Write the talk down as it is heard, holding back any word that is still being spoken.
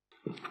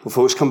Well,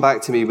 folks, come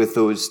back to me with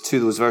those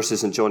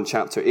verses in John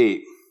chapter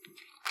 8.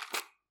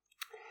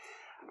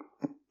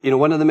 You know,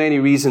 one of the many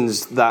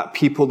reasons that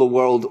people the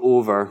world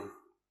over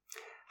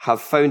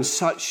have found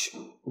such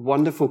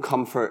wonderful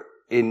comfort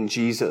in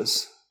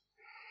Jesus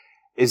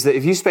is that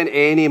if you spend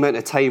any amount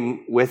of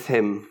time with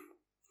him,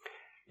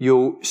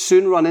 you'll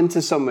soon run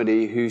into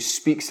somebody who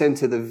speaks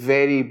into the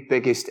very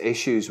biggest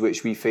issues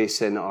which we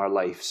face in our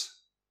lives.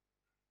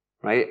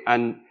 Right?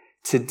 And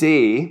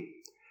today,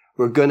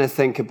 we're going to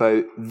think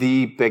about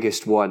the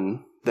biggest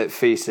one that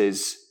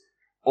faces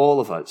all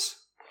of us.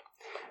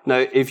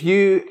 Now, if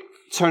you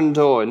turned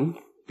on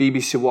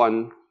BBC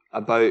One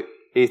about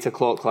 8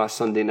 o'clock last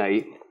Sunday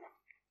night,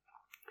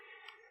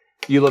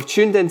 you'll have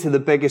tuned into the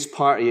biggest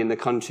party in the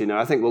country. Now,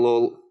 I think we'll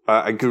all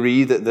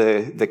agree that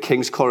the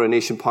King's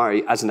coronation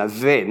party as an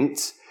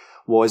event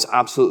was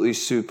absolutely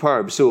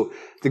superb. So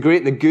the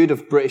great, the good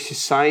of British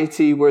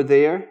society were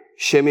there,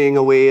 shimmying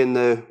away in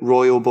the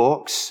royal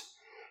box.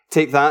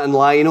 Take that, and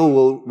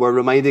Lionel were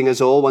reminding us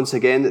all once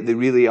again that they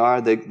really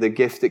are the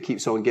gift that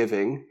keeps on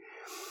giving.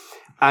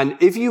 And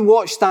if you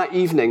watch that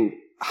evening,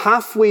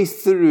 halfway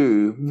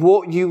through,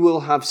 what you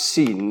will have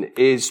seen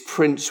is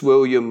Prince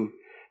William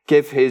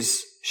give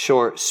his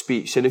short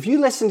speech. And if you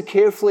listened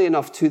carefully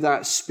enough to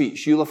that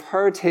speech, you'll have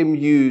heard him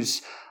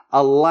use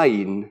a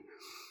line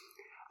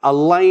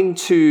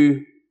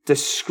to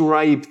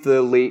describe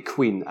the late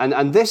Queen.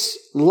 And this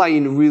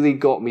line really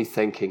got me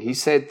thinking. He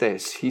said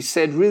this. He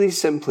said really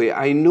simply,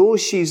 I know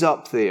she's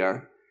up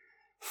there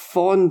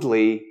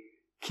fondly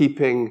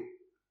keeping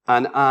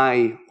an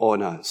eye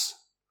on us.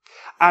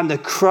 And the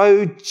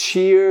crowd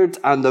cheered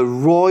and the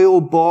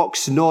royal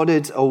box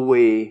nodded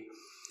away.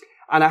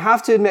 And I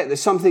have to admit that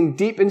something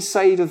deep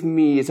inside of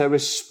me, as I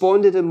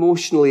responded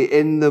emotionally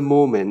in the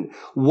moment,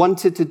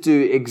 wanted to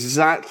do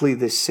exactly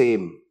the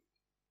same.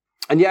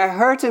 And yet I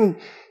heard him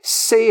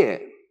say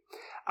it.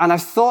 And I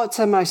thought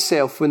to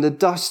myself, when the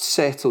dust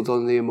settled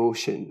on the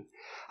emotion,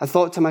 I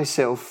thought to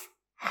myself,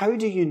 how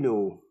do you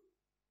know?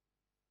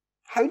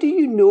 How do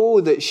you know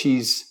that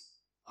she's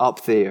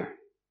up there?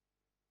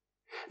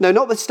 Now,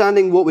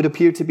 notwithstanding what would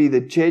appear to be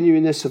the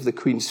genuineness of the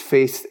Queen's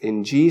faith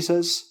in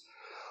Jesus,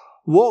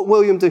 what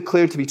William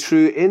declared to be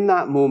true in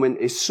that moment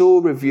is so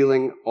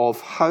revealing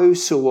of how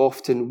so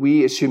often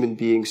we as human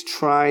beings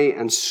try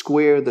and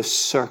square the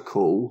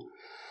circle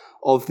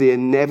of the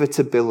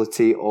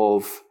inevitability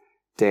of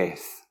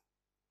death.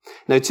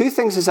 Now, two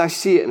things as I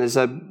see it, and as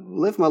I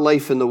live my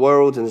life in the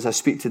world and as I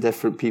speak to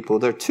different people,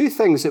 there are two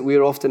things that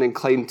we're often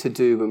inclined to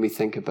do when we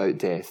think about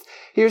death.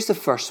 Here's the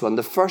first one.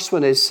 The first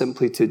one is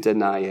simply to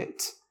deny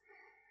it.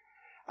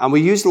 And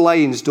we use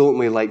lines, don't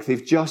we, like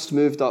they've just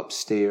moved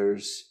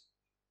upstairs.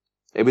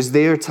 It was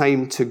their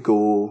time to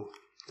go.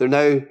 They're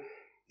now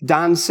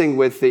dancing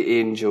with the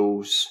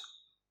angels.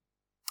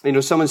 You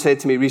know, someone said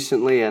to me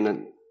recently,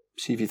 and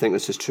see if you think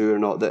this is true or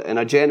not, that in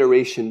a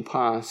generation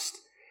past,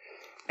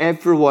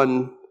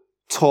 everyone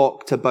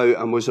talked about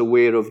and was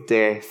aware of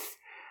death,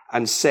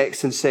 and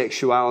sex and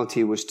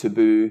sexuality was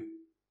taboo.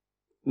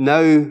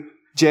 Now,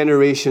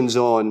 generations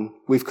on,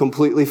 we've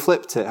completely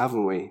flipped it,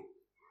 haven't we?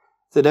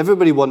 That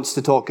everybody wants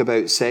to talk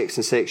about sex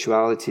and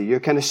sexuality. You're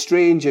kind of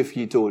strange if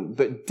you don't,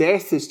 but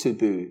death is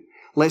taboo.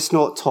 Let's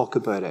not talk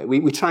about it.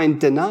 We try and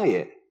deny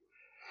it.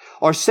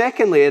 Or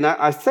secondly, and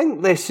I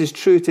think this is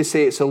true to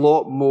say it's a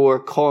lot more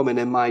common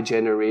in my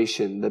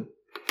generation,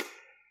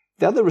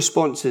 the other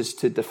response is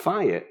to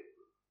defy it.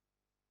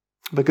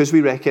 Because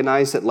we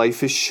recognize that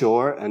life is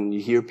short, and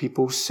you hear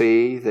people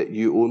say that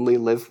you only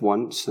live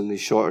once, and they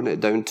shorten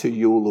it down to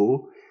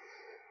YOLO.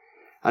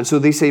 And so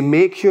they say,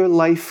 make your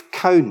life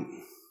count.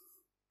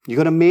 You've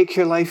got to make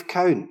your life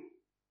count.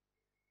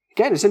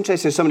 Again, it's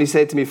interesting, somebody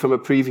said to me from a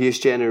previous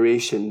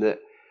generation that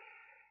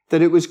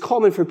it was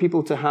common for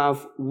people to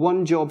have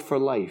one job for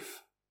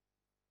life.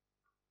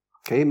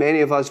 Okay, many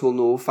of us will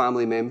know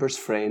family members,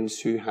 friends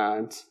who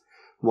had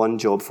one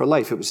job for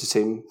life. It was the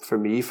same for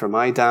me, for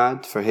my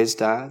dad, for his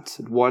dad.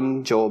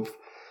 One job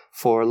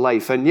for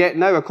life. And yet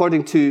now,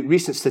 according to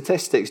recent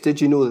statistics,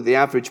 did you know that the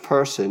average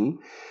person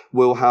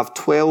will have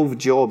 12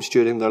 jobs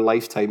during their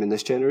lifetime in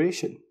this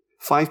generation?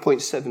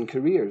 5.7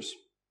 careers.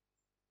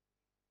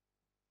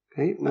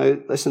 Okay, now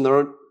listen,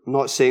 I'm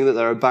not saying that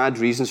there are bad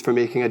reasons for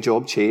making a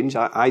job change.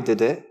 I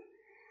did it.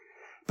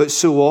 But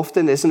so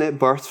often, isn't it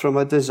birthed from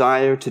a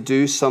desire to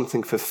do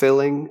something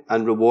fulfilling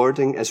and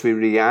rewarding as we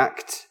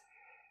react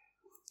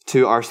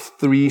to our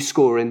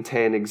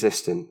 70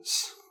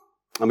 existence?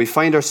 And we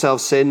find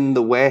ourselves in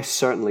the West,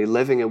 certainly,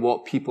 living in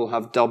what people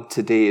have dubbed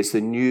today as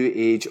the new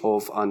age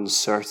of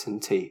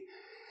uncertainty.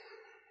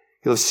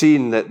 You'll have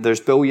seen that there's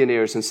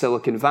billionaires in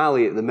Silicon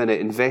Valley at the minute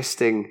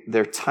investing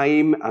their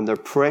time and their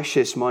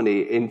precious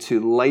money into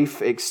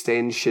life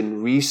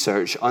extension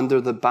research under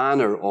the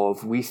banner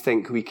of, we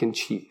think we can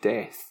cheat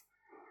death.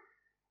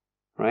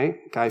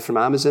 Right? Guy from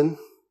Amazon,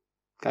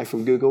 guy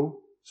from Google.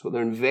 That's what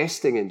they're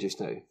investing in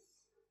just now.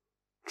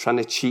 Trying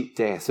to cheat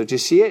death. So do you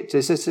see it?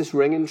 Is this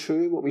ringing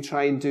true? What we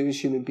try and do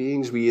as human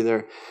beings, we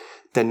either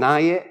deny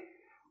it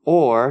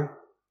or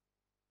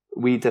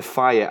we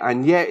defy it.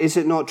 And yet, is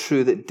it not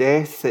true that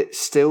death, it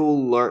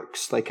still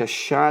lurks like a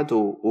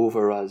shadow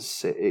over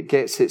us? It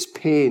gets its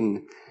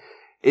pain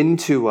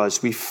into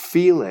us. We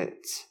feel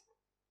it.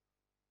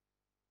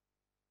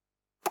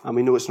 And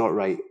we know it's not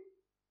right.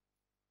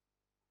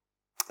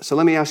 So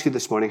let me ask you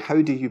this morning,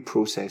 how do you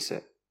process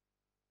it?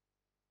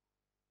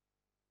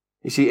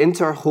 You see,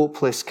 into our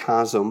hopeless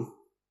chasm,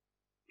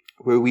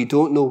 where we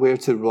don't know where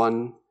to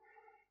run,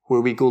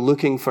 where we go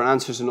looking for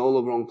answers in all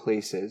the wrong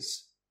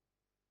places,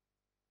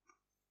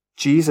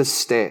 Jesus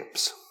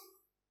steps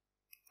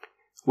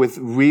with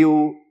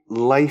real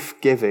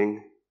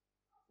life-giving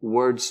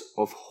words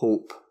of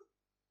hope.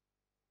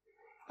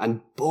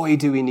 And boy,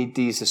 do we need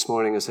these this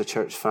morning as a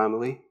church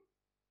family.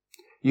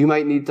 You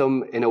might need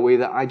them in a way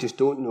that I just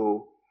don't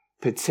know,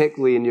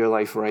 particularly in your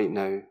life right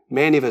now.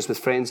 Many of us with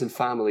friends and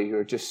family who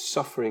are just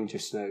suffering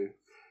just now.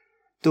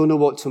 Don't know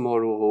what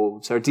tomorrow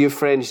holds. Our dear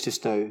friends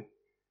just now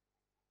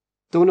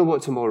don't know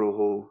what tomorrow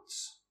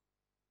holds.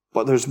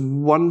 But there's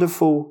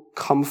wonderful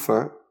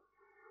comfort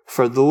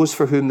for those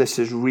for whom this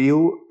is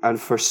real, and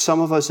for some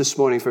of us this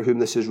morning for whom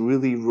this is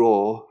really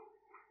raw,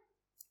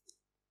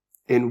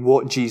 in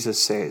what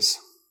Jesus says.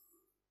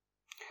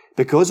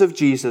 Because of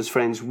Jesus,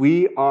 friends,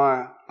 we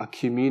are a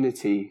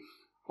community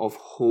of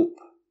hope.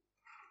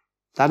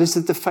 That is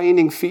the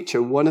defining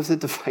feature, one of the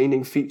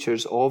defining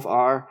features of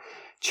our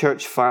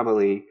church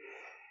family.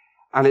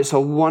 And it's a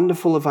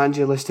wonderful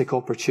evangelistic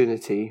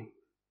opportunity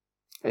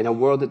in a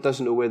world that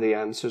doesn't know where the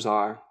answers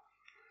are,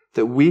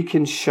 that we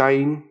can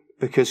shine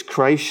because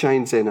Christ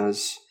shines in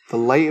us, the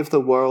light of the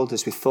world,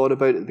 as we thought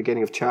about at the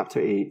beginning of chapter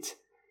 8,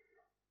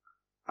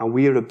 and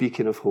we are a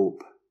beacon of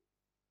hope.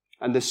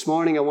 And this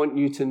morning I want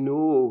you to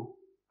know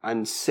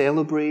and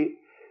celebrate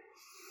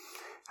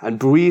and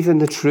breathe in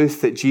the truth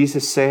that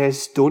Jesus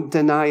says, don't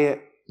deny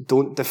it,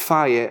 don't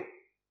defy it,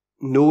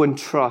 know and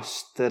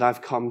trust that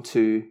I've come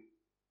to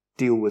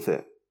deal with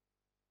it.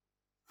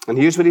 And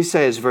here's what he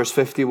says, verse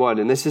 51,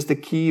 and this is the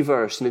key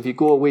verse, and if you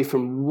go away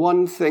from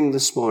one thing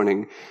this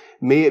morning,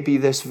 may it be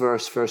this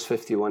verse, verse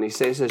 51. He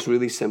says this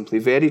really simply,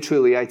 very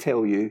truly I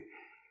tell you,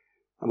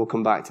 and we'll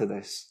come back to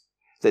this,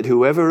 that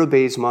whoever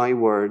obeys my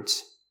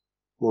words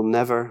will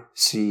never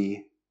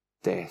see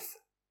death.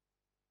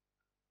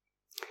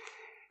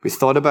 We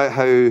thought about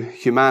how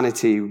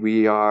humanity,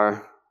 we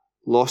are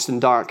lost in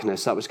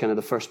darkness. That was kind of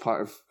the first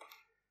part of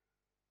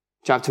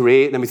chapter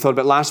 8. And then we thought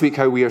about last week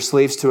how we are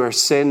slaves to our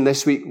sin.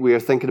 This week we are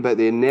thinking about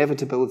the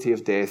inevitability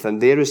of death. And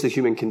there is the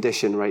human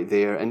condition right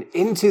there. And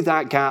into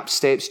that gap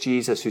steps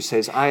Jesus, who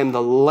says, I am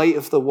the light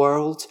of the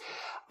world.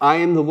 I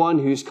am the one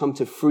who's come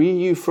to free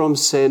you from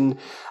sin.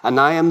 And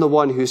I am the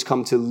one who's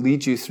come to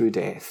lead you through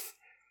death.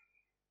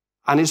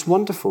 And it's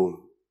wonderful,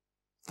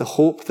 the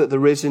hope that the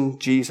risen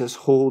Jesus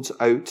holds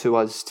out to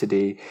us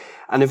today.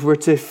 And if we're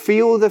to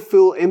feel the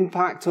full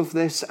impact of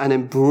this and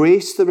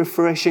embrace the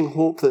refreshing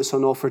hope that's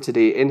on offer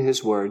today in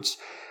his words,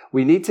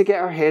 we need to get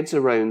our heads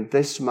around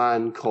this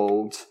man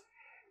called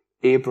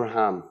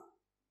Abraham.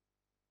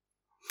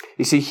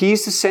 You see,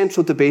 he's the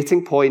central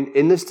debating point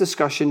in this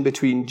discussion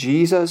between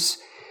Jesus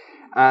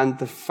and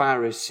the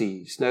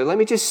Pharisees. Now, let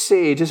me just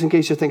say, just in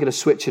case you're thinking of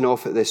switching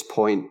off at this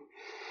point,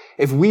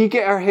 if we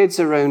get our heads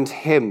around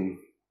him,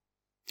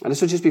 and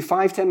this will just be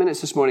 5-10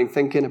 minutes this morning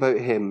thinking about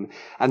him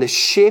and the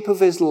shape of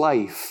his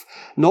life,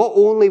 not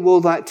only will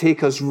that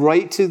take us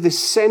right to the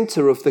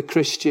center of the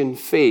Christian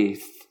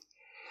faith,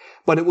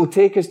 but it will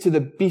take us to the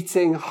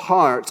beating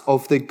heart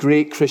of the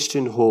great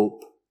Christian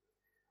hope.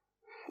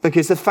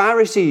 Because the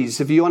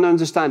Pharisees, if you want to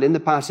understand in the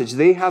passage,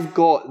 they have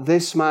got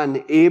this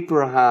man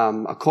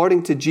Abraham,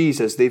 according to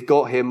Jesus, they've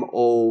got him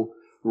all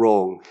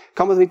wrong.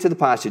 Come with me to the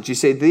passage. You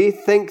say they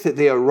think that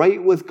they are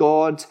right with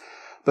God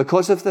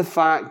because of the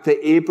fact that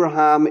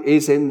Abraham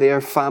is in their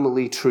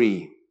family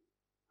tree.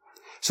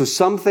 So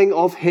something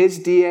of his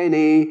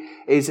DNA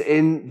is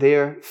in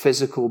their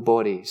physical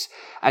bodies.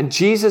 And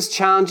Jesus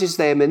challenges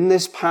them in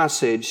this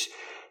passage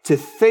to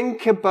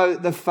think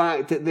about the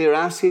fact that they're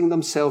asking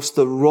themselves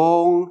the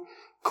wrong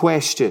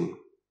question.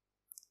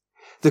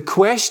 The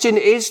question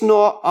is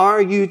not,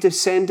 are you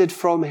descended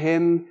from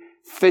him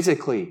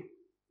physically?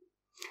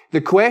 The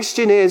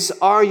question is,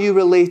 are you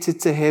related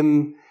to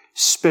him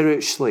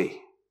spiritually?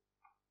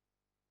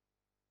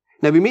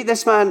 Now, we meet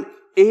this man,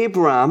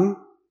 Abram,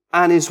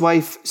 and his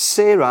wife,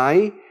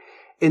 Sarai,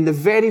 in the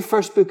very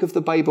first book of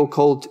the Bible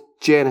called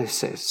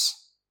Genesis.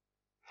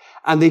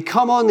 And they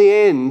come on the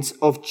end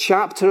of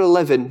chapter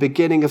 11,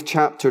 beginning of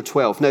chapter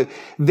 12. Now,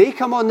 they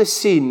come on the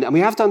scene, and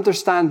we have to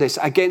understand this,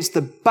 against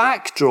the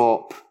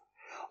backdrop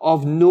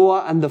of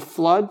Noah and the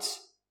flood,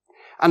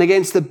 and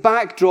against the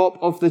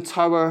backdrop of the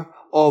Tower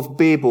of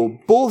Babel.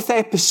 Both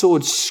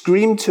episodes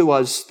scream to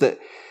us that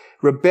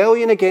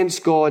rebellion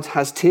against God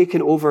has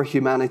taken over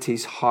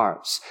humanity's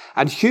hearts.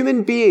 And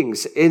human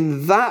beings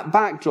in that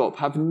backdrop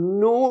have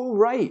no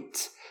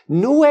right,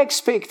 no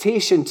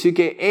expectation to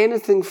get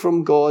anything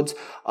from God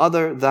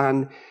other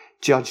than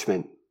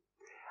judgment.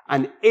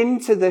 And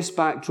into this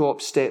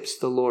backdrop steps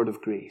the Lord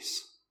of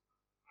grace.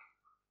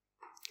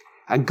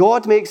 And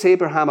God makes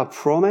Abraham a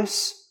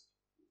promise.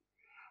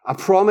 A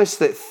promise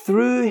that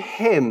through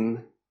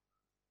him,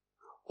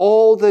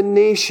 all the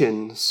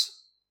nations,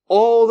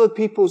 all the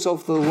peoples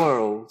of the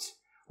world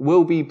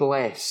will be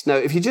blessed. Now,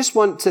 if you just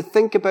want to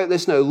think about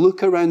this now,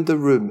 look around the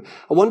room.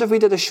 I wonder if we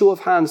did a show of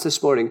hands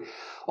this morning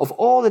of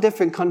all the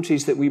different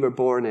countries that we were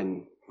born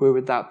in. Where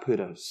would that put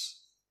us?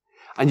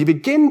 And you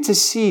begin to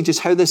see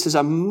just how this is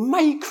a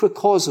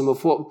microcosm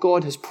of what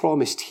God has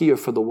promised here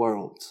for the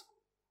world.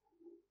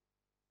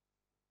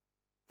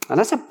 And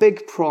that's a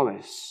big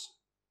promise,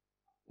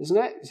 isn't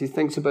it? As he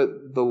thinks about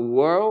the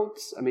world,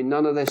 I mean,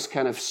 none of this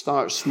kind of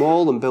starts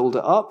small and build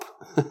it up.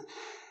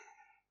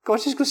 God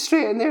just goes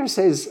straight in there and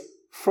says,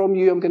 from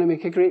you I'm going to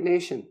make a great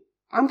nation.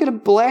 I'm going to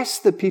bless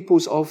the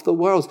peoples of the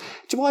world.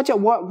 Do you know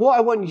what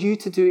I want you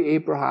to do,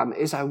 Abraham,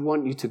 is I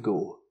want you to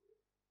go.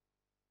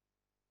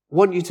 I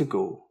want you to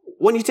go.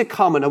 I want you to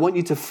come and I want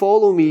you to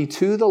follow me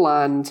to the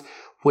land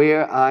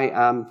where I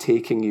am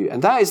taking you.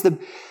 And that is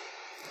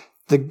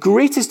the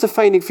greatest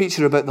defining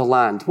feature about the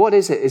land. What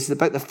is it? It's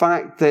about the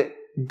fact that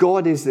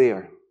God is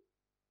there.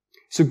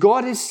 So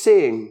God is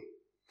saying,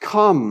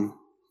 come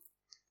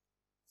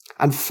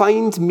and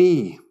find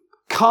me.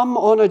 Come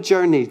on a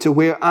journey to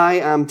where I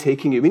am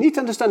taking you. We need to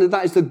understand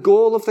that is the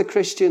goal of the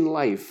Christian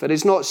life. It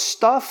is not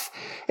stuff.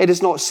 It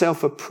is not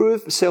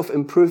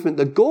self-improvement.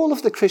 The goal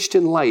of the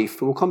Christian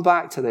life, and we'll come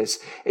back to this,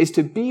 is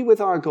to be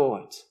with our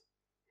God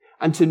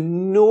and to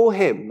know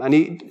him.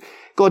 And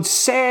God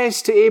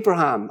says to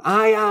Abraham,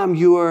 I am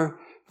your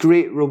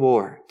great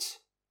reward.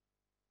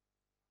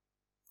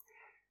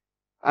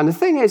 And the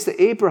thing is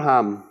that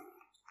Abraham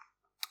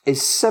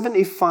is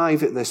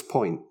 75 at this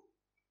point.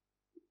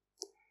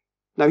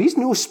 Now, he's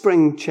no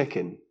spring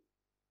chicken,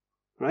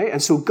 right?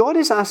 And so God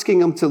is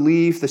asking him to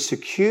leave the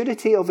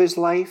security of his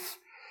life,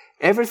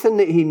 everything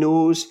that he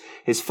knows,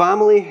 his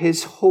family,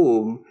 his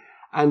home,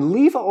 and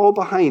leave it all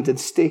behind and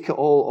stake it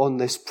all on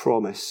this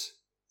promise.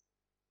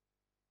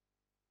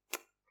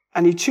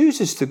 And he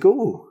chooses to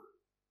go.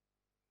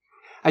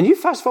 And you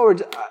fast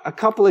forward a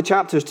couple of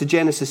chapters to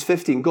Genesis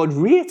 15, God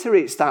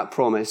reiterates that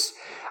promise,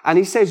 and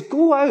he says,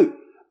 go out,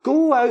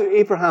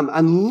 Abraham,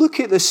 and look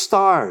at the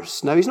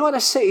stars. Now, he's not in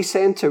a city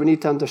centre, we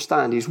need to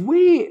understand. He's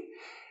way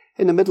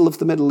in the middle of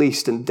the Middle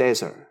East and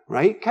desert,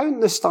 right?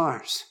 Counting the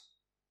stars,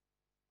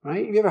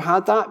 right? Have you ever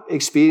had that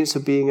experience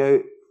of being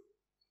out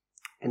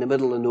in the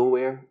middle of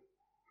nowhere?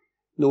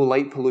 No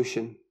light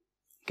pollution.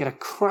 Get a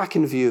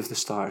cracking view of the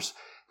stars.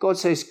 God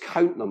says,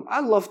 count them.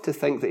 I love to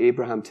think that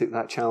Abraham took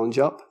that challenge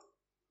up.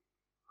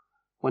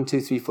 1,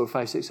 2, 3, 4,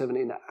 5, 6, 7,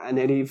 8, 9. And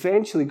then he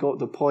eventually got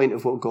the point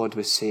of what God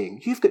was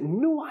saying. You've got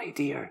no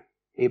idea,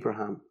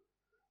 Abraham,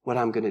 what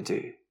I'm going to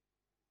do.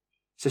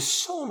 It's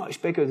so much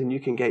bigger than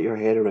you can get your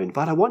head around.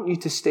 But I want you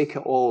to stake it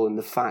all in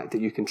the fact that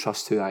you can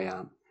trust who I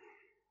am.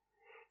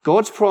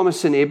 God's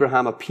promising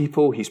Abraham a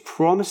people. He's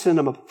promising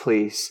him a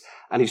place.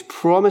 And he's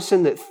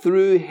promising that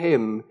through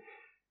him,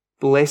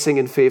 blessing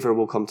and favor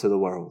will come to the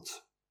world.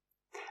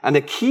 And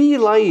the key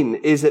line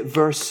is at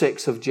verse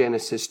 6 of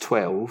Genesis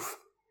 12.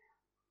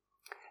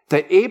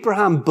 That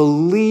Abraham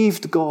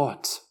believed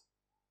God.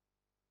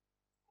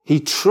 He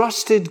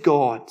trusted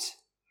God.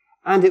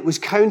 And it was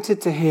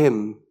counted to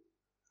him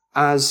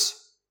as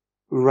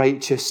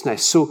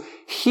righteousness. So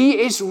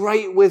he is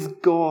right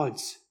with God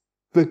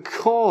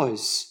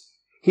because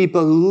he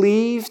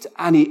believed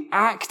and he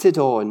acted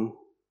on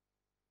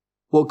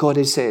what God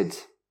had said.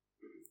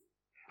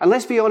 And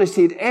let's be honest,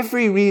 he had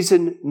every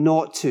reason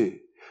not to.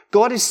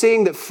 God is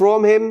saying that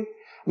from him,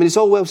 I mean, it's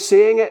all well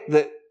saying it,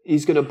 that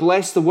he's going to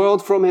bless the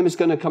world, from him is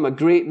going to come a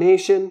great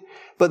nation.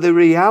 But the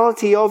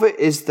reality of it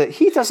is that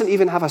he doesn't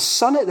even have a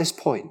son at this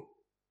point.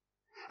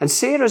 And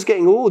Sarah's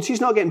getting old.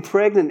 She's not getting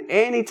pregnant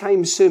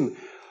anytime soon.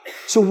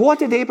 So what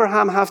did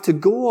Abraham have to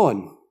go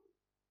on?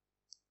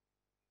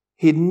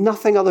 He had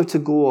nothing other to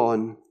go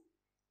on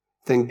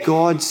than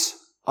God's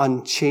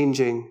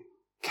unchanging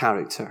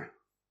character.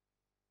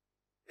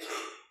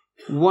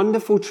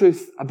 Wonderful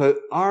truth about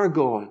our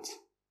God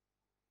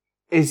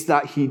is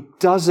that he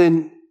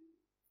doesn't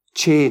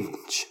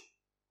change.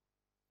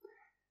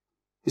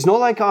 It's not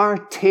like our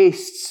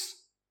tastes.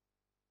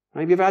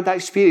 Right? Have you ever had that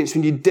experience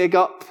when you dig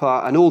up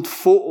an old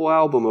photo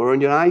album or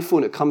on your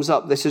iPhone it comes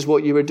up, this is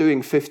what you were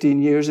doing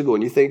 15 years ago,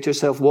 and you think to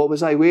yourself, what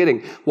was I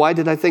wearing? Why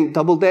did I think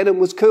double denim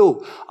was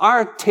cool?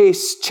 Our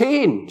tastes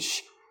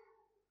change.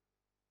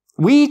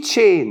 We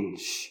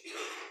change.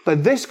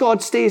 But this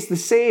God stays the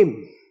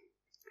same.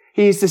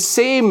 He is the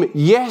same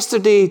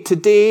yesterday,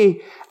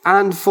 today,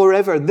 and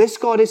forever. This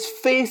God is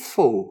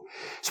faithful.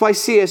 That's why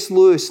C.S.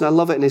 Lewis, and I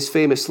love it in his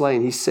famous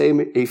line,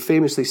 he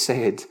famously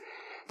said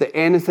that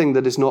anything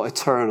that is not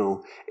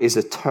eternal is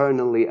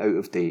eternally out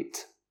of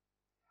date.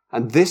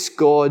 And this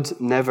God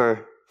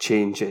never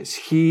changes.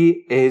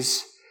 He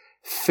is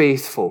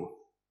faithful.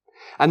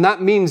 And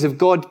that means if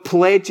God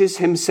pledges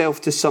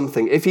himself to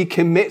something, if he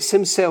commits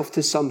himself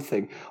to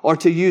something, or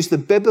to use the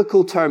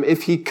biblical term,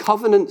 if he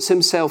covenants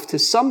himself to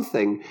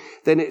something,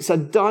 then it's a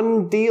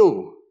done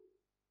deal.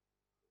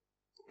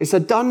 It's a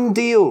done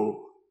deal.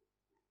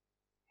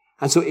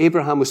 And so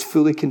Abraham was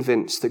fully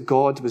convinced that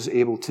God was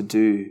able to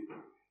do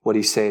what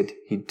he said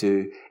he'd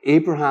do.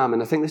 Abraham,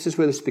 and I think this is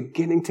where this is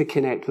beginning to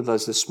connect with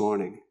us this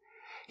morning,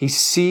 he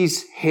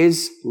sees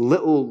his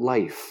little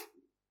life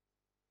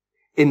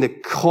in the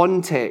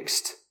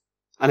context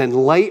and in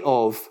light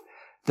of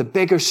the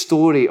bigger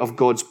story of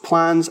God's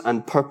plans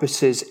and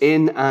purposes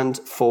in and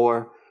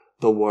for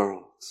the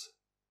world.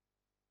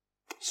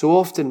 So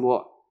often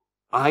what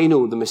I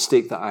know, the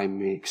mistake that I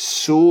make,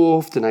 so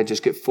often I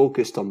just get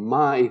focused on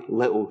my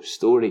little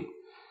story.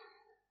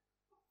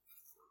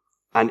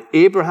 And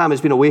Abraham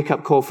has been a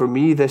wake-up call for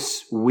me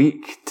this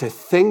week to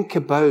think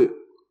about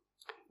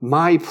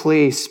my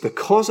place,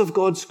 because of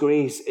God's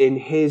grace, in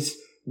his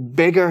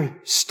bigger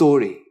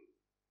story.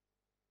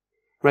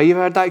 Right, you've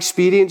had that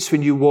experience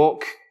when you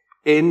walk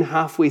in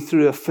halfway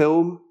through a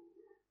film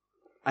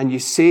and you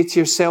say to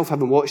yourself,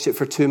 having watched it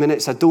for 2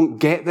 minutes, I don't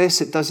get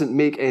this, it doesn't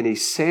make any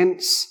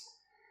sense.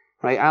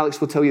 Right, Alex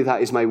will tell you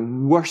that is my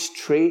worst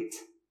trait.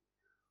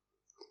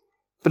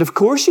 But of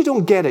course you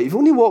don't get it. You've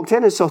only walked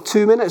in and saw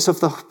 2 minutes of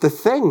the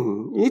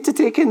thing. You need to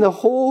take in the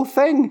whole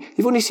thing.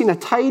 You've only seen a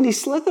tiny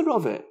slither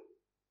of it.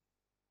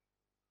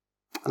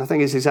 And I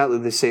think it's exactly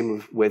the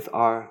same with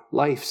our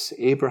lives.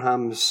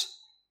 Abraham's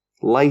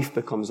life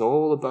becomes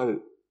all about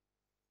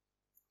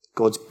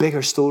God's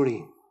bigger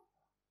story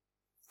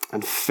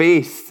and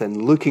faith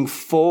and looking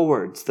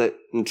forward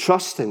and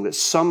trusting that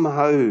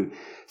somehow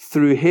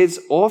through his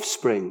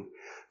offspring,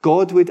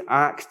 God would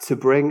act to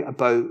bring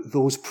about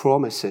those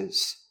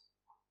promises.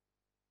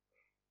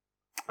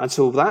 And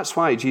so that's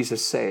why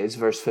Jesus says,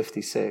 verse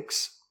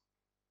 56,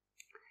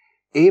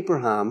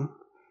 Abraham,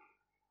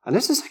 and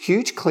this is a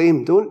huge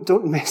claim,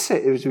 don't miss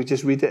it as we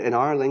just read it in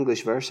our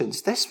English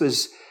versions. This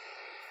was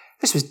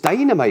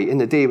dynamite in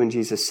the day when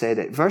Jesus said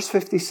it. Verse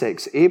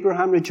 56,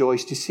 Abraham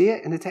rejoiced. Do you see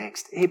it in the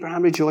text?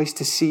 Abraham rejoiced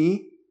to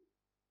see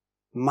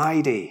my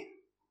day.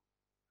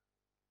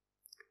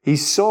 He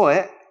saw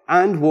it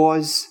and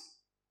was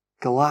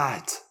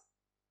glad.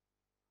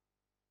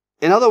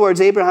 In other words,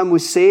 Abraham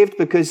was saved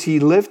because he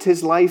lived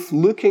his life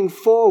looking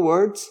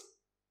forward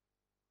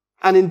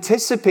and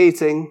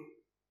anticipating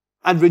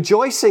and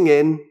rejoicing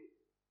in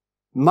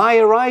my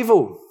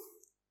arrival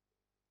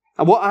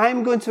and what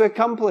I'm going to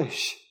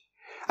accomplish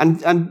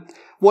and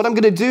what I'm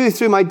going to do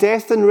through my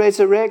death and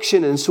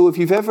resurrection. And so if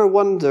you've ever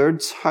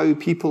wondered how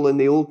people in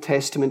the Old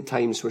Testament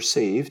times were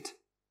saved,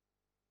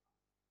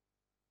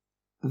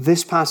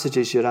 this passage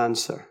is your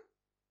answer.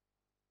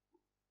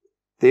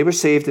 They were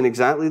saved in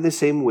exactly the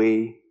same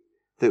way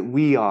that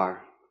we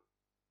are,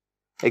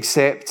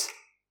 exactly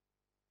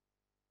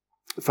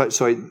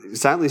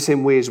the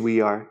same way as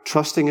we are,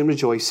 trusting and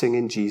rejoicing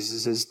in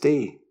Jesus'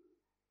 day.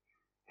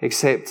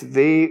 Except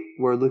they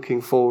were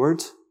looking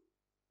forward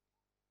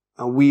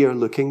and we are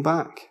looking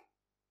back.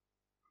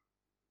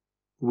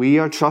 We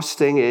are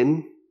trusting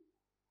in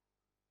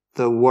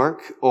the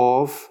work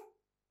of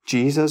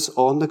Jesus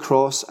on the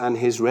cross and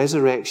his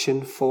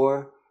resurrection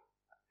for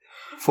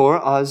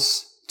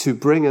us to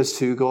bring us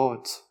to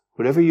God.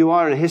 Wherever you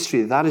are in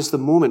history, that is the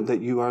moment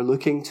that you are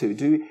looking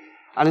to.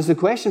 And as the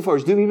question for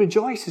us, do we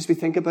rejoice as we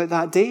think about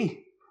that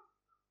day?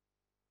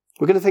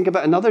 We're going to think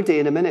about another day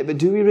in a minute, but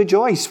do we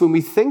rejoice when we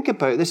think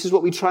about, this is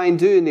what we try and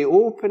do in the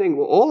opening,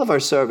 well, all of our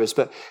service,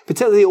 but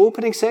particularly the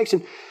opening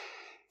section,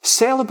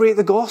 celebrate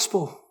the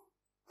gospel.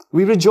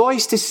 We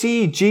rejoice to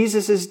see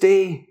Jesus'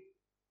 day.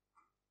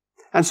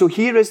 And so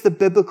here is the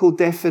biblical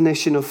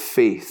definition of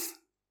faith.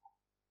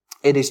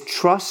 It is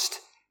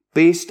trust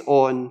based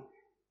on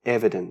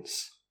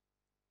evidence.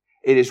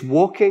 It is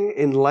walking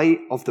in light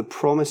of the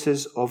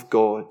promises of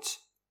God.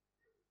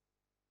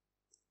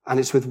 And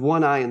it's with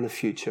one eye on the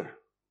future.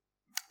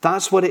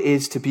 That's what it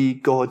is to be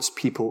God's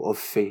people of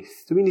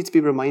faith. Do we need to be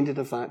reminded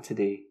of that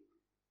today?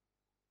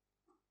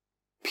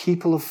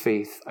 People of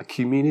faith, a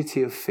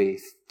community of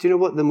faith. Do you know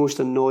what the most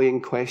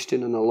annoying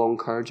question on a long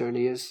car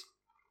journey is?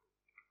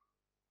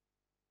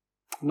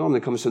 It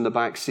normally comes from the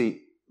back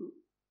seat.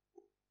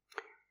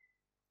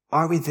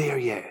 Are we there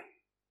yet?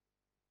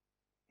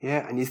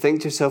 Yeah, and you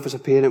think to yourself as a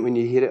parent when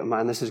you hear it, oh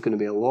man, this is going to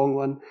be a long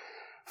one.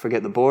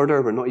 Forget the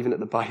border, we're not even at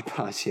the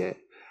bypass yet.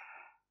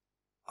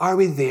 Are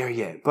we there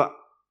yet? But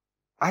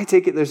I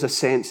take it there's a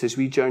sense as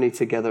we journey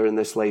together in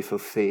this life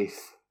of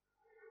faith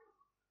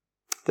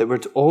that we're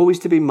always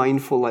to be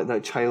mindful, like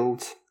that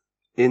child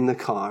in the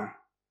car,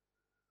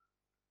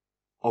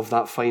 of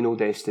that final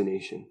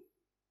destination.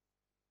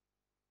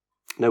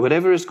 Now,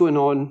 whatever is going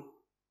on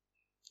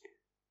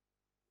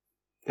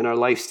in our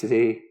lives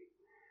today,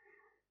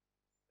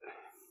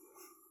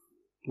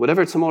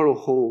 whatever tomorrow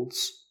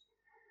holds,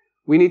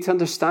 we need to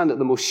understand that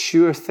the most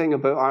sure thing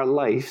about our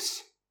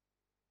lives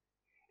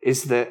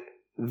is that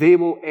they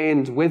will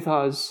end with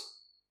us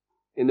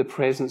in the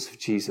presence of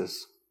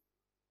Jesus.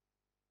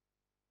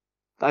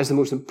 That is the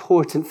most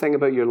important thing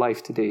about your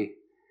life today.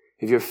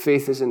 If your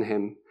faith is in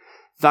him,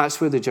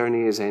 that's where the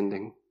journey is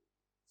ending.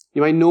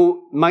 You might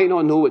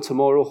not know what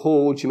tomorrow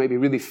holds. You might be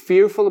really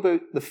fearful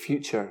about the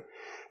future,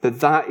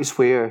 but that is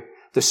where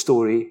the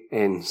story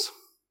ends.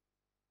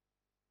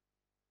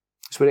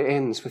 It's where it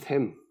ends with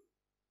him.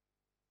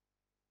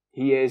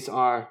 He is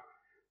our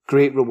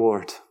great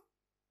reward,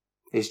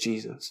 is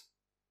Jesus.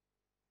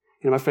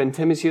 You know, my friend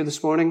Tim is here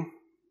this morning.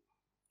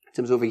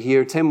 Tim's over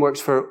here. Tim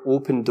works for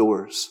Open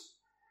Doors,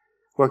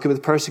 working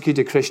with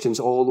persecuted Christians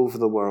all over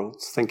the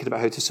world, thinking about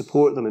how to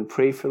support them and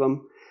pray for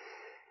them.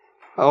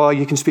 Oh,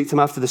 you can speak to him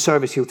after the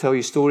service. He'll tell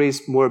you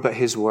stories more about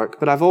his work.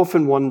 But I've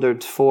often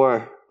wondered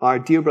for our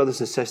dear brothers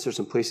and sisters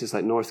in places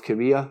like North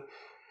Korea,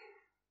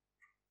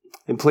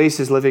 in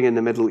places living in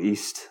the Middle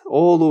East,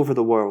 all over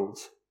the world,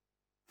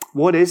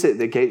 what is it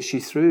that gets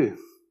you through?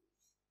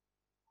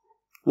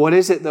 What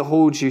is it that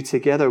holds you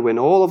together when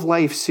all of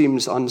life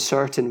seems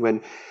uncertain,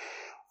 when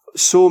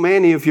so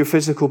many of your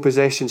physical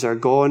possessions are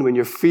gone, when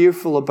you're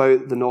fearful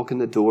about the knock on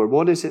the door?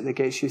 What is it that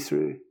gets you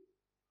through?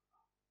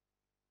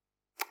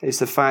 It's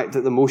the fact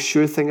that the most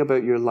sure thing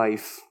about your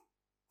life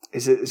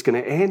is that it's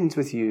going to end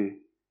with you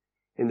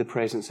in the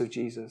presence of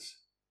Jesus.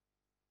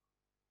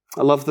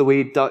 I love the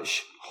way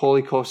Dutch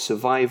Holocaust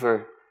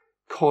survivor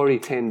Corrie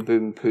ten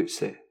Boom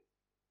puts it.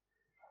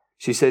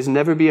 She says,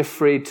 never be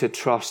afraid to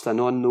trust an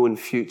unknown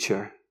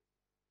future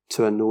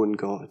to a known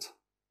God.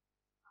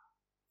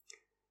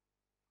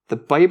 The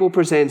Bible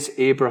presents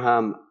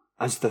Abraham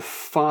as the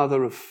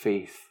father of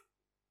faith.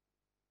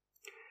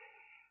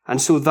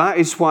 And so that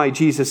is why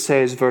Jesus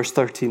says, verse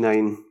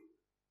 39,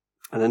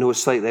 and I know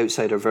it's slightly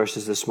outside our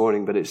verses this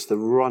morning, but it's the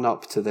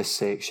run-up to this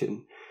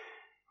section.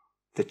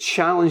 The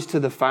challenge to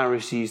the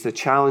Pharisees, the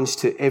challenge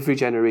to every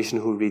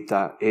generation who read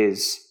that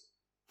is,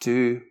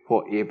 do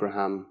what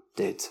Abraham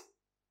did.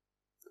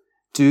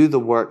 Do the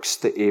works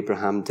that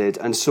Abraham did.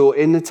 And so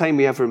in the time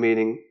we have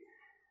remaining,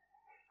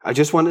 I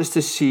just want us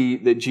to see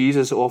that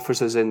Jesus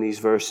offers us in these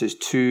verses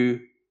two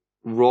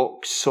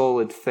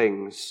rock-solid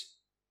things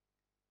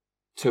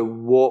to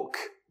walk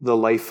the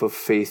life of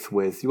faith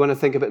with. You want to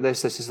think about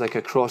this? This is like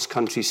a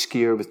cross-country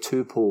skier with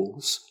two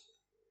poles.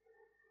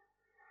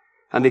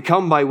 And they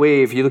come by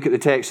way, if you look at the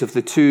text, of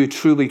the two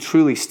truly,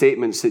 truly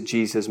statements that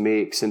Jesus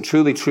makes. And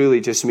truly,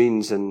 truly just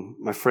means, and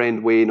my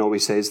friend Wayne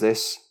always says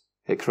this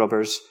at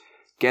Crubbers,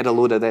 get a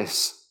load of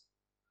this.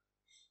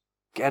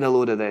 Get a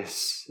load of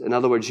this. In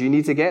other words, you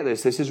need to get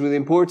this. This is really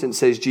important,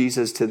 says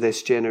Jesus to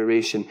this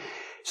generation.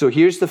 So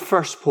here's the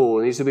first pole,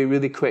 and these will be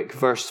really quick,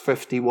 verse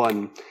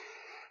 51.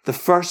 The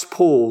first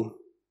pole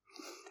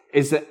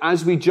is that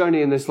as we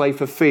journey in this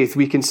life of faith,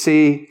 we can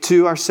say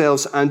to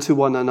ourselves and to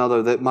one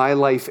another that my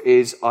life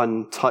is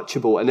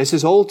untouchable. And this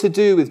is all to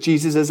do with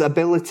Jesus'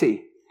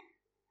 ability.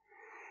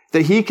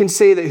 That he can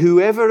say that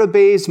whoever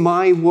obeys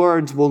my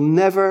word will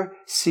never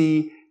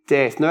see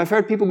death. Now, I've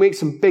heard people make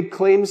some big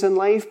claims in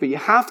life, but you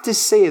have to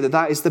say that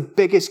that is the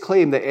biggest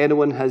claim that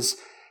anyone has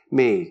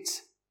made.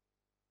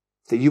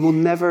 That you will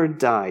never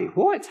die.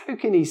 What? How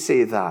can he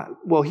say that?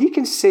 Well, he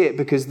can say it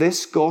because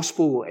this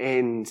gospel will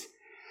end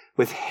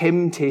with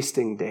him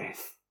tasting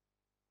death.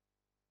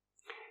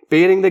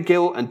 Bearing the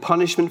guilt and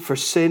punishment for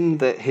sin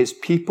that his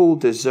people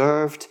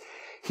deserved,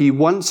 he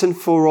once and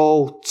for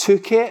all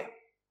took it,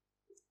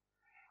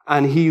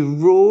 and he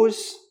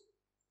rose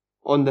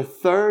on the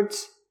third,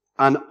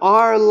 and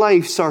our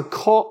lives are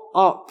caught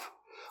up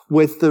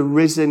with the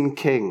risen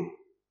King.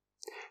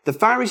 The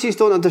Pharisees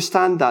don't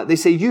understand that. They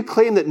say, you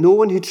claim that no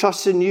one who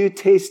trusts in you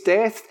tastes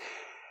death.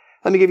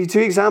 Let me give you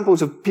two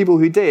examples of people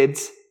who did.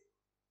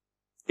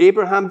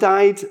 Abraham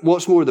died.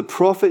 What's more, the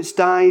prophets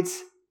died.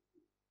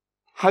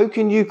 How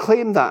can you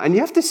claim that? And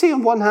you have to say,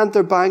 on one hand,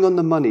 they're bang on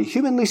the money.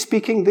 Humanly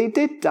speaking, they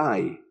did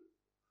die.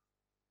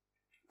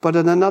 But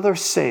in another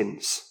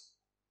sense,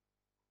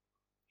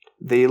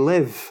 they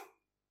live.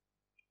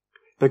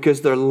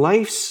 Because their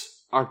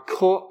lives are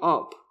caught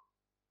up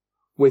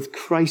with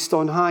Christ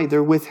on high.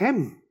 They're with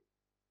him,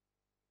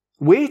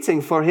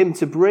 waiting for him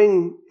to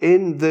bring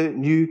in the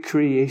new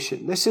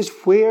creation. This is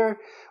where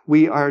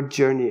we are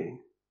journeying.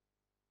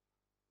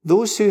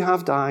 Those who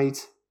have died,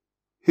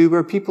 who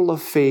were people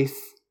of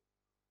faith,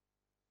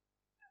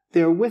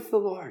 they're with the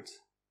Lord.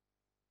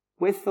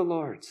 With the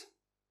Lord.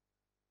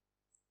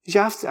 You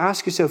have to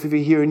ask yourself, if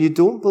you're here and you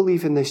don't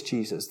believe in this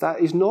Jesus, that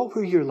is not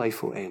where your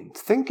life will end.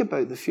 Think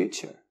about the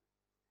future.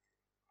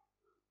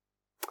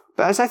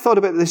 But as I thought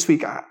about it this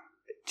week,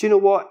 do you know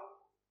what?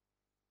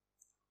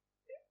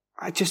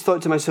 I just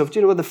thought to myself, do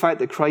you know what? The fact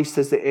that Christ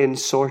has the end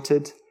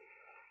sorted,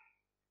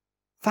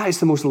 that is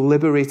the most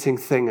liberating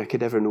thing I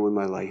could ever know in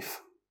my life.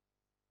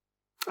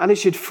 And it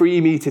should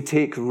free me to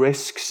take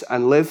risks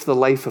and live the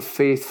life of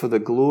faith for the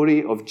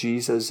glory of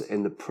Jesus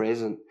in the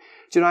present.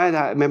 Do you know,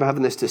 I remember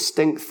having this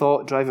distinct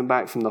thought driving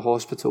back from the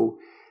hospital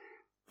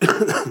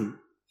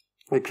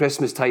at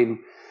Christmas time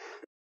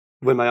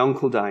when my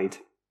uncle died.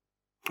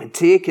 And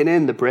taking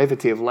in the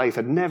brevity of life.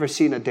 I'd never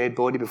seen a dead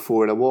body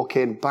before, and I walk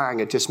in,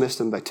 bang, I just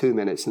missed him by 2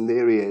 minutes, and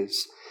there he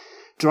is.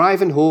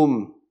 Driving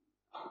home,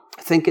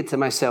 thinking to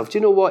myself, do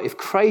you know what? If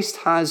Christ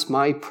has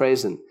my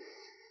present,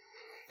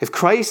 if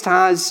Christ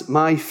has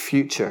my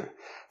future,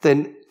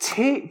 then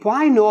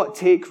why not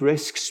take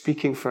risks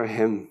speaking for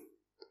him?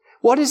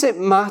 What does it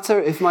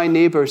matter if my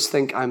neighbours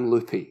think I'm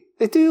loopy?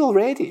 They do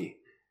already.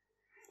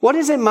 What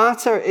does it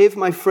matter if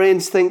my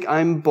friends think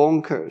I'm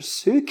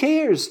bonkers? Who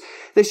cares?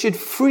 This should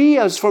free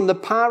us from the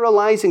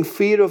paralyzing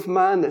fear of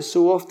man that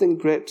so often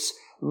grips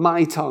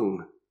my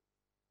tongue.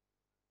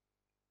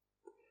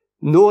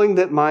 knowing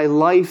that my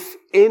life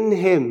in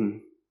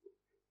him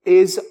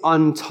is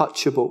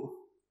untouchable.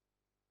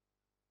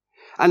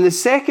 And the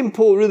second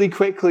pole really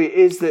quickly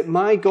is that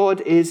my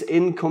God is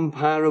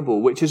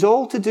incomparable, which is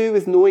all to do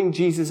with knowing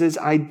Jesus'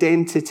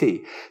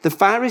 identity. The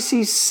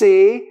Pharisees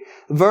say,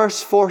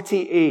 verse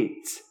 48,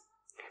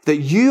 that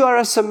you are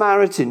a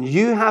Samaritan,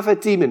 you have a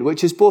demon,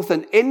 which is both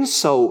an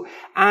insult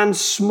and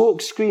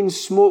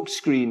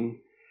smokescreen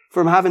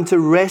from having to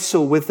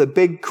wrestle with the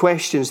big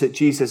questions that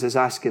Jesus is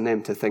asking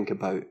them to think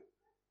about.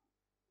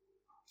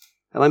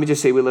 And let me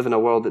just say, we live in a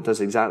world that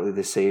does exactly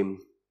the same.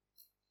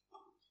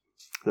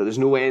 That there's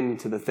no end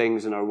to the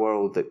things in our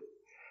world that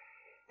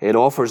it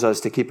offers us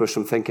to keep us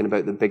from thinking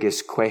about the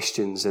biggest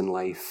questions in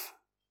life.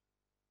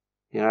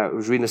 You know, I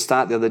was reading a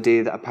stat the other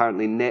day that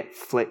apparently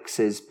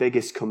Netflix's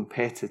biggest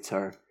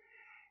competitor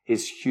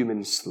is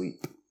human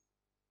sleep.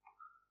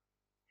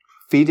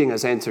 Feeding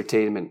us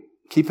entertainment,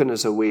 keeping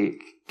us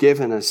awake,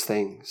 giving us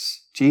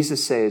things.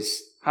 Jesus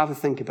says, have a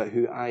think about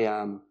who I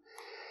am.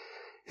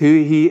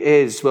 Who he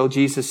is. Well,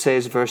 Jesus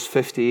says, verse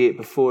 58,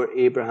 before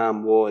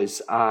Abraham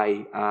was,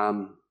 I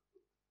am.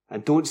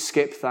 And don't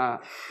skip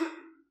that.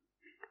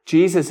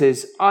 Jesus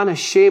is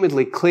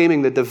unashamedly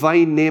claiming the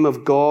divine name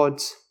of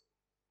God,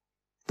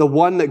 the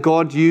one that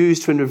God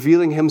used when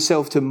revealing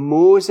himself to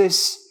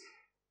Moses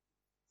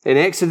in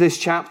Exodus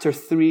chapter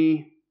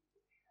 3.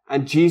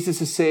 And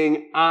Jesus is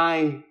saying,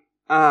 I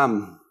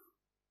am.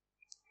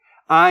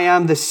 I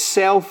am the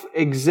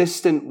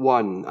self-existent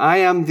one. I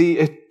am the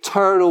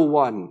eternal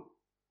one.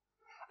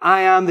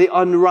 I am the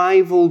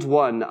unrivaled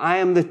one. I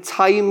am the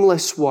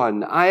timeless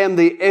one. I am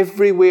the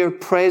everywhere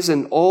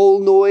present,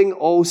 all-knowing,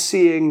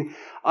 all-seeing,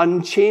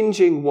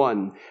 unchanging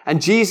one.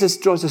 And Jesus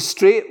draws a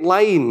straight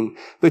line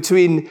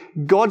between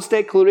God's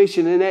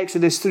declaration in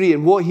Exodus 3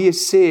 and what he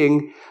is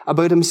saying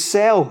about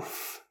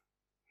himself.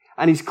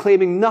 And he's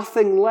claiming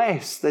nothing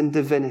less than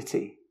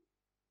divinity.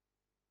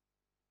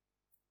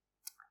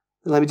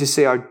 Let me just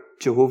say, our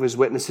Jehovah's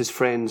Witnesses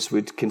friends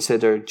would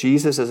consider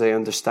Jesus, as I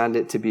understand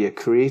it, to be a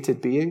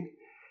created being.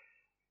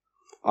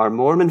 Our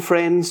Mormon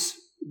friends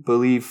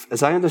believe,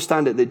 as I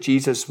understand it, that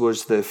Jesus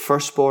was the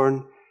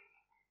firstborn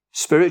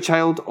spirit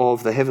child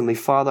of the Heavenly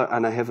Father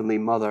and a Heavenly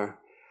Mother,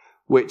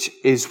 which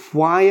is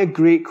why a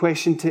great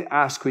question to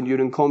ask when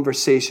you're in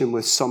conversation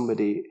with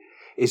somebody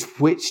is,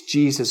 which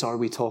Jesus are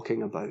we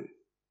talking about?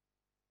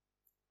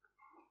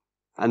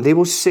 And they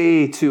will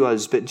say to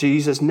us, but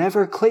Jesus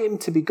never claimed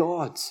to be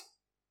God.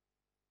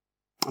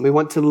 And we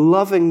want to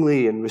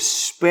lovingly and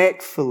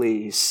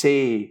respectfully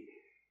say,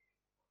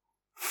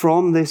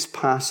 from this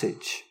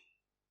passage,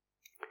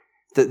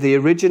 that the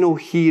original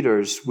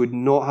hearers would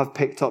not have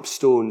picked up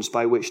stones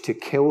by which to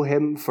kill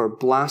him for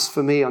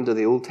blasphemy under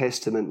the Old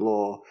Testament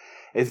law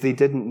if they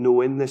didn't know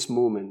in this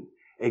moment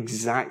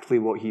exactly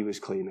what he was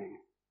claiming.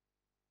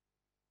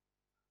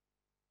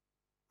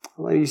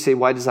 Let me say,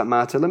 why does that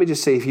matter? Let me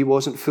just say, if he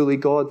wasn't fully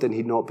God, then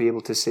he'd not be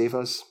able to save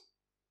us.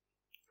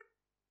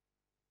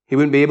 He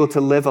wouldn't be able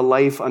to live a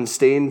life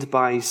unstained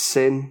by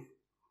sin,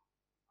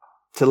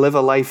 to live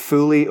a life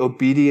fully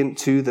obedient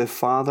to the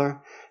Father,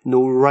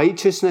 no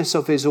righteousness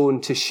of his own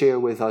to share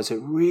with us.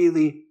 It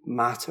really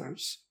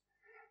matters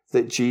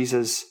that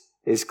Jesus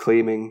is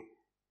claiming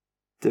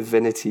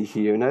divinity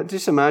here. Now,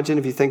 just imagine,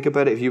 if you think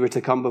about it, if you were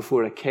to come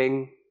before a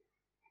king,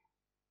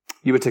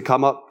 you were to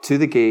come up to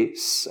the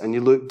gates and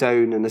you look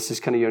down, and this is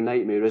kind of your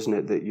nightmare, isn't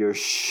it? That your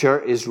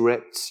shirt is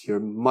ripped, your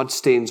mud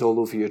stains all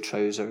over your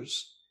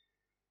trousers,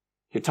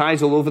 your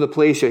tie's all over the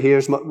place, your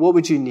hair's mud. What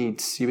would you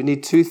need? You would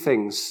need two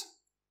things.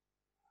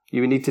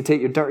 You would need to take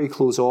your dirty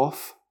clothes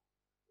off,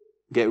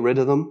 get rid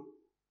of them,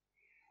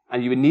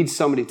 and you would need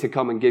somebody to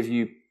come and give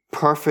you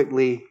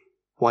perfectly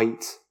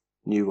white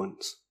new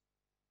ones.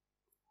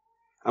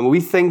 And when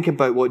we think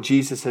about what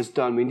Jesus has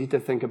done, we need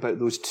to think about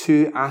those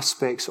two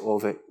aspects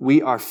of it.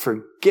 We are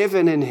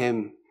forgiven in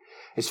him.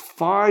 As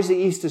far as the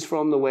east is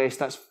from the west,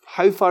 that's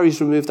how far he's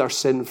removed our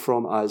sin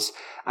from us.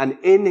 And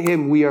in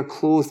him we are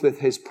clothed with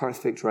his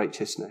perfect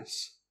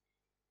righteousness.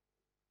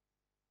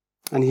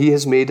 And he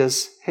has made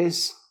us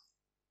his.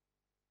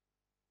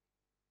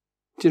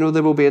 Do you know,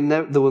 there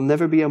will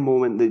never be a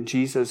moment that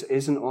Jesus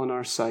isn't on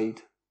our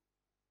side.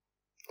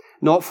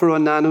 Not for a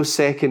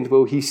nanosecond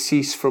will he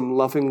cease from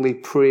lovingly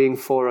praying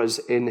for us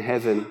in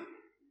heaven,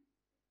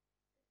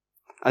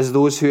 as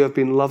those who have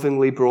been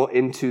lovingly brought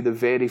into the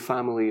very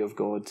family of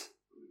God.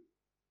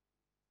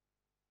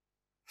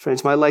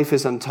 Friends, my life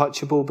is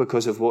untouchable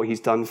because of what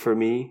he's done for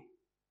me.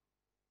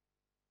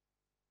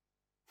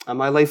 And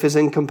my life is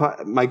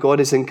my God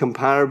is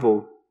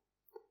incomparable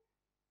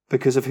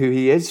because of who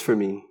he is for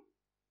me.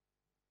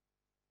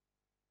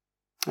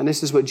 And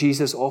this is what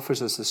Jesus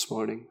offers us this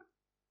morning.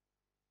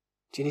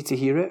 Do you need to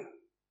hear it?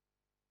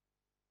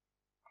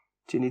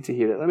 Do you need to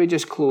hear it? Let me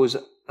just close.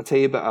 I'll tell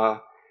you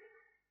about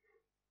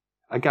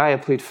a guy I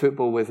played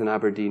football with in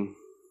Aberdeen.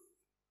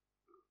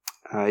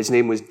 His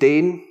name was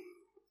Dane.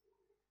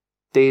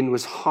 Dane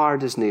was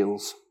hard as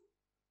nails.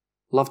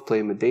 Loved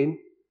playing with Dane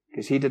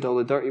because he did all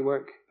the dirty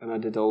work and I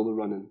did all the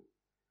running.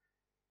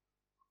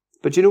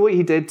 But do you know what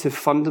he did to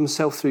fund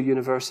himself through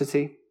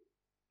university?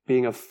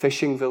 being a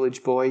fishing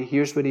village boy,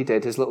 here's what he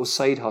did. His little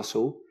side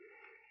hustle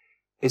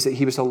is that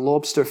he was a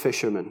lobster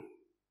fisherman.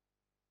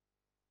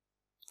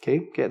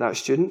 Okay, get that,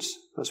 students?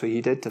 That's what he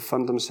did to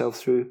fund himself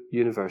through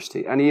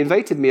university. And he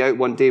invited me out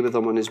one day with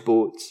him on his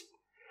boat.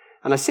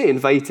 And I say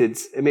invited,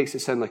 it makes it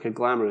sound like a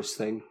glamorous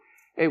thing.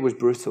 It was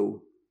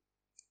brutal.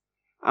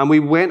 And we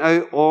went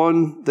out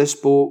on this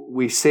boat.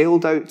 We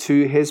sailed out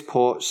to his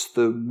pots.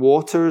 The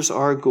waters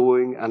are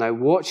going, and I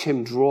watch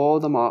him draw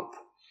them up.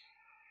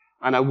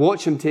 And I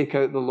watch him take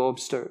out the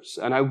lobsters.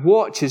 And I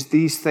watch as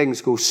these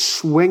things go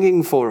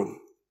swinging for him.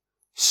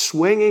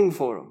 Swinging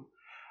for him.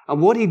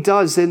 And what he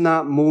does in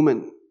that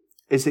moment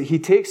is that he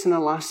takes an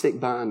elastic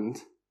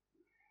band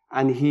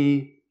and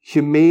he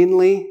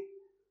humanely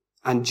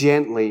and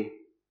gently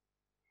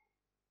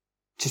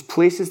just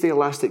places the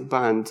elastic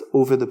band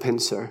over the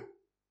pincer.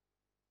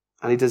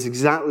 And he does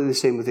exactly the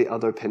same with the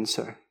other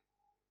pincer.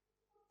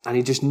 And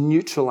he just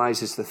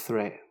neutralizes the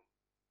threat.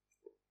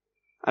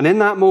 And in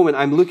that moment,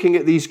 I'm looking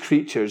at these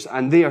creatures,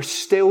 and they are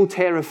still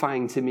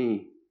terrifying to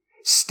me.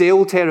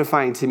 Still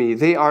terrifying to me.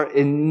 They are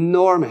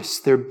enormous.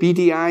 Their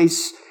beady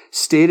eyes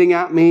staring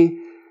at me.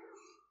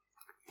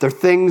 Their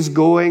things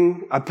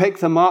going. I pick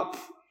them up.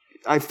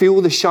 I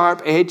feel the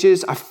sharp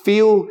edges. I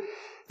feel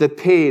the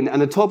pain.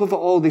 And on top of it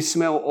all, they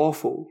smell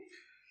awful.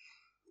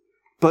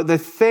 But the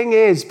thing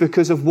is,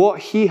 because of what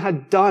he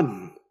had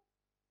done,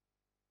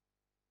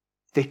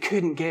 they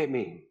couldn't get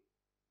me.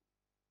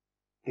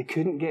 They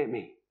couldn't get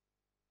me.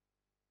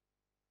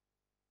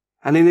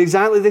 And in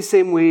exactly the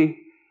same way,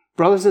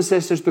 brothers and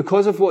sisters,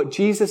 because of what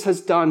Jesus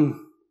has done,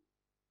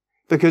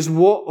 because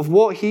of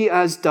what he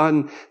has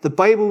done, the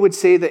Bible would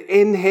say that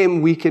in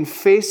him we can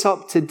face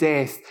up to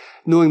death,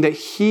 knowing that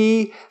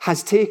he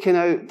has taken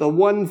out the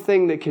one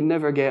thing that can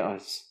never get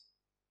us.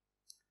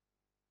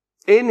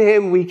 In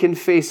him we can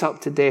face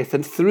up to death,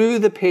 and through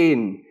the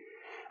pain,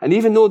 and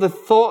even though the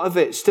thought of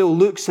it still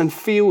looks and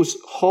feels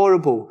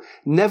horrible,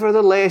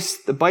 nevertheless,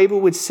 the Bible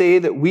would say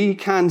that we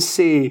can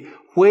say,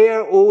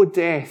 "Where, O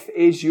death,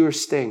 is your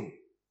sting?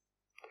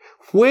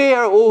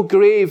 Where, O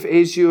grave,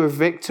 is your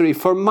victory?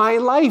 For my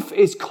life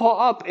is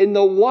caught up in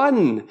the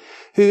one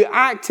who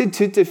acted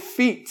to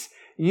defeat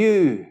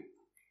you.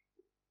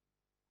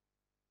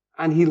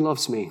 And he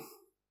loves me."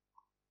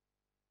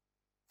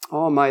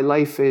 Oh, my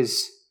life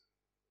is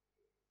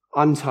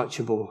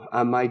untouchable,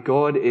 and my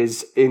God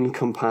is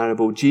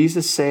incomparable.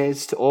 Jesus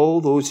says to all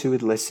those who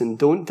would listen,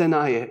 don't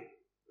deny it.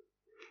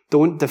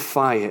 Don't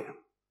defy it.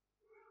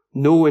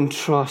 Know and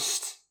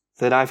trust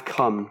that I've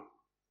come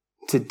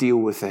to deal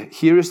with it.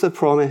 Here is the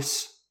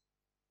promise.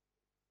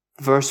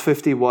 Verse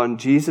 51,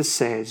 Jesus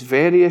says,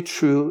 very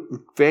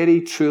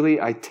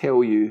truly I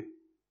tell you,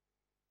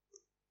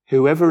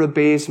 whoever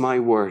obeys my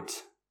word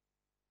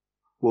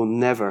will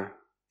never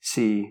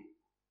see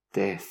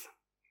death.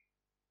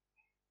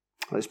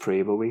 Let's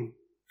pray, will we?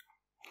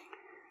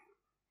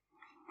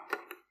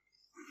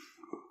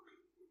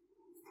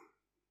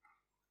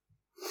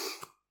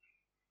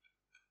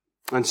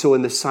 And so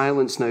in the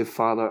silence now,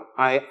 Father,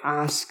 I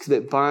ask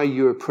that by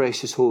your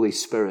precious Holy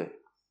Spirit,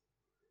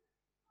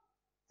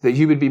 that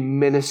you would be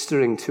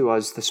ministering to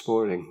us this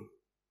morning.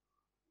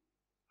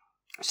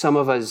 Some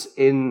of us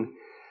in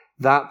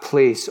that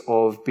place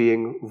of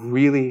being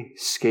really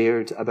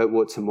scared about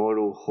what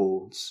tomorrow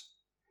holds.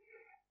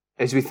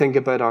 As we think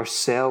about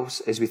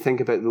ourselves, as we think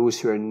about those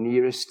who are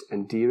nearest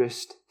and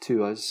dearest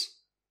to us,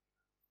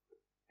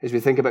 as we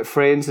think about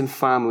friends and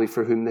family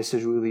for whom this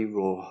is really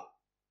raw.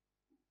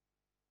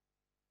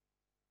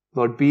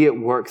 Lord, be at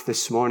work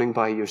this morning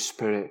by your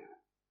Spirit,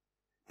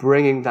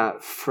 bringing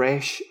that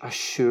fresh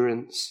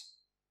assurance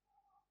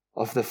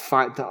of the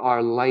fact that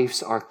our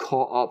lives are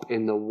caught up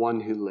in the one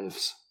who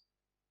lives.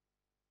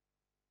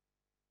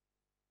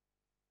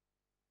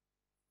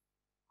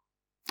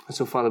 And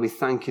so, Father, we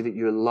thank you that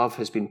your love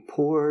has been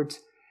poured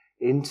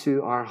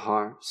into our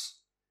hearts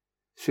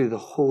through the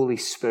Holy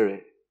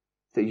Spirit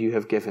that you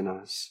have given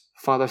us.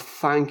 Father,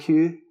 thank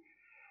you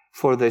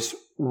for this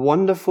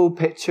wonderful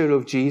picture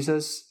of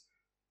Jesus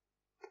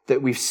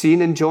that we've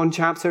seen in John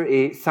chapter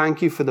 8.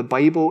 Thank you for the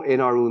Bible in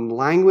our own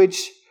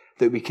language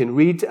that we can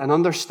read and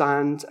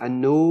understand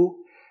and know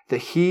that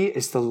he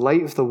is the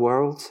light of the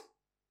world,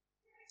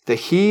 that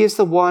he is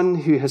the one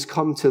who has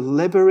come to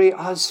liberate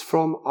us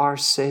from our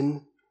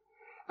sin,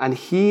 and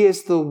he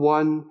is the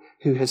one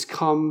who has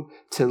come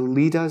to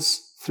lead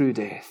us through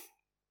death.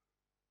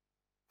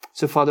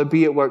 So, Father,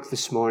 be at work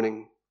this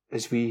morning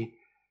as we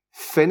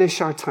finish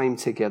our time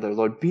together.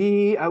 Lord,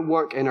 be at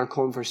work in our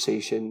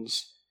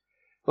conversations.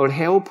 Lord,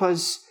 help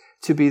us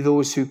to be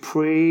those who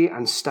pray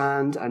and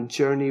stand and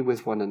journey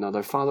with one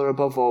another. Father,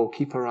 above all,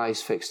 keep our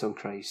eyes fixed on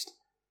Christ.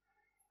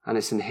 And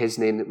it's in his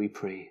name that we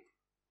pray.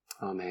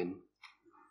 Amen.